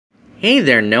Hey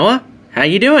there, Noah. How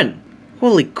you doing?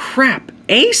 Holy crap,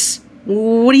 Ace?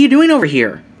 What are you doing over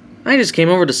here? I just came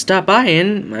over to stop by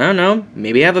and, I don't know,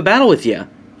 maybe have a battle with you,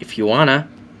 if you wanna.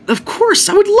 Of course,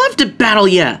 I would love to battle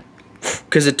ya!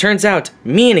 'Cause it turns out,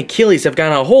 me and Achilles have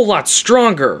gotten a whole lot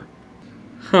stronger.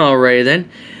 Alrighty then,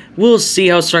 we'll see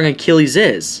how strong Achilles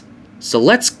is. So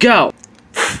let's go!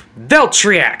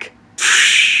 Veltriac!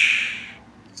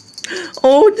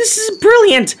 Oh, this is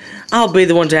brilliant! I'll be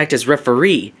the one to act as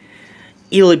referee.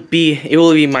 It will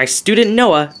be my student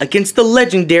Noah against the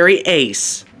legendary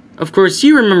Ace. Of course,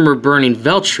 you remember burning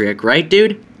Veltriac, right,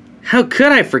 dude? How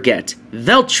could I forget?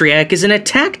 Veltriac is an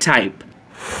attack type.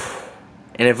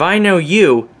 And if I know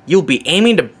you, you'll be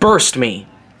aiming to burst me.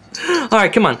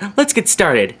 Alright, come on, let's get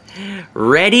started.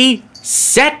 Ready,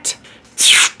 set,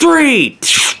 3,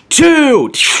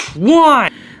 2,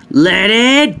 1. Let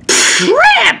it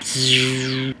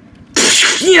rip!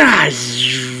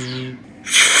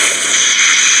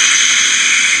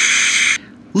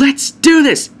 Let's do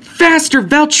this! Faster,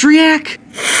 Veltriac!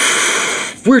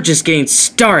 We're just getting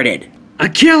started.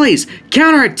 Achilles,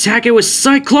 counterattack it with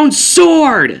Cyclone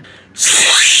Sword!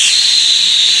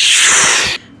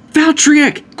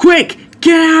 Veltriac, quick!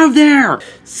 Get out of there!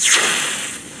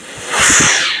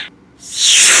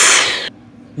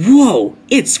 Whoa,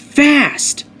 it's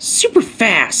fast! Super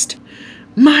fast!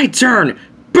 My turn!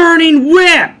 Burning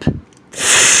Whip!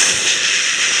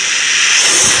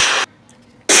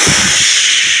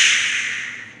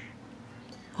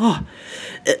 Oh,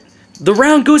 the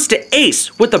round goes to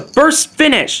Ace with a burst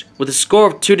finish. With a score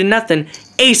of 2-0,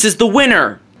 Ace is the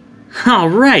winner.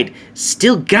 Alright,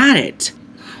 still got it.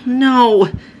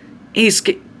 No. Ace,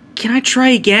 can I try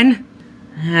again?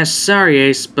 Sorry,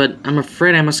 Ace, but I'm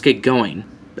afraid I must get going.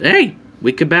 But hey,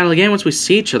 we could battle again once we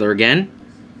see each other again.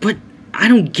 But I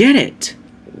don't get it.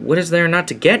 What is there not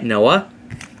to get, Noah?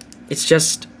 It's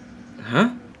just...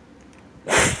 Huh?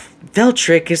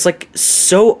 Veltriac is like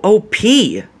so OP.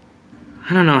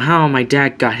 I don't know how my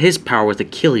dad got his power with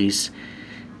Achilles.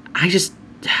 I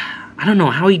don't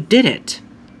know how he did it.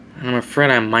 I'm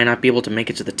afraid I might not be able to make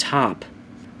it to the top.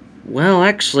 Well,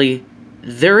 actually,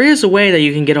 there is a way that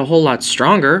you can get a whole lot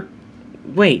stronger.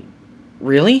 Wait,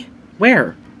 really?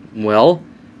 Where? Well,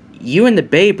 you and the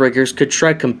Beybreakers could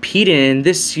try competing in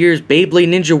this year's Beyblade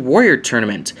Ninja Warrior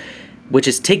Tournament, which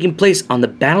is taking place on the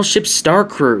Battleship Star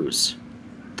Cruise.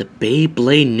 The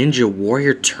Beyblade Ninja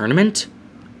Warrior Tournament?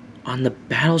 On the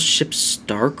Battleship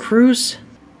Star Cruise?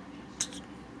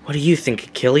 What do you think,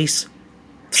 Achilles?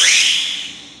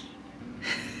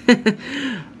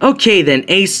 Okay then,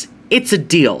 Ace, it's a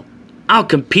deal. I'll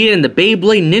compete in the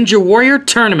Beyblade Ninja Warrior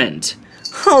Tournament.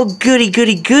 Oh, goody,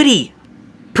 goody, goody.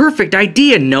 Perfect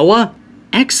idea, Noah.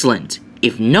 Excellent.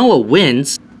 If Noah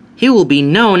wins, he will be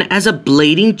known as a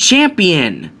blading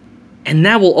champion. And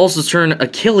that will also turn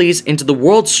Achilles into the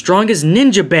world's strongest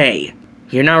ninja bay.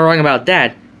 You're not wrong about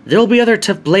that. There will be other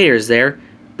tough bladers there,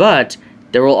 but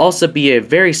there will also be a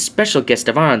very special guest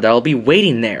of honor that will be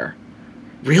waiting there.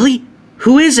 Really?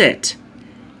 Who is it?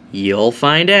 You'll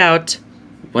find out.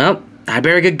 Well, I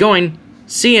better get going.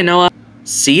 See you, Noah.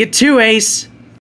 See you too, Ace.